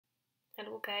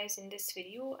Hello guys, in this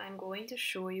video I'm going to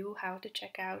show you how to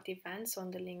check out events on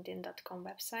the linkedin.com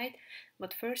website.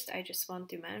 But first I just want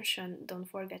to mention, don't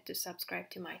forget to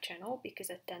subscribe to my channel because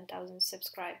at 10,000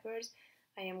 subscribers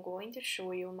I am going to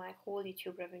show you my whole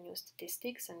YouTube revenue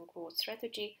statistics and growth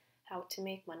strategy, how to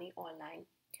make money online.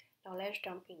 Now let's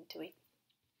jump into it.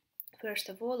 First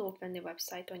of all, open the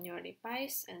website on your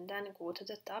device and then go to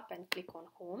the top and click on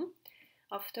Home.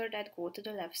 After that, go to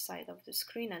the left side of the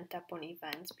screen and tap on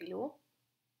Events below.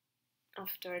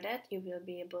 After that, you will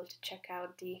be able to check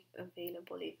out the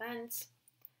available events.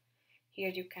 Here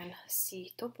you can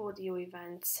see top audio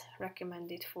events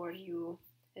recommended for you.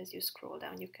 As you scroll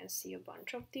down, you can see a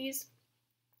bunch of these.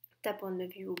 Tap on the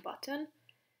View button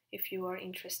if you are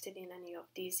interested in any of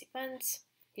these events.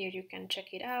 Here you can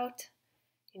check it out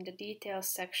in the details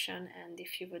section, and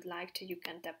if you would like to, you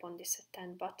can tap on this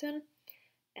Attend button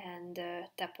and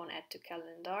tap on Add to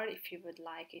Calendar if you would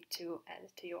like it to add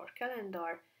to your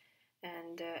calendar.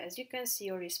 And as you can see,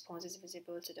 your response is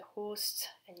visible to the host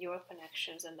and your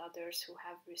connections and others who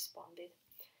have responded.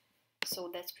 So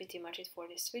that's pretty much it for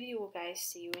this video, guys.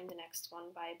 See you in the next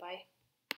one. Bye bye.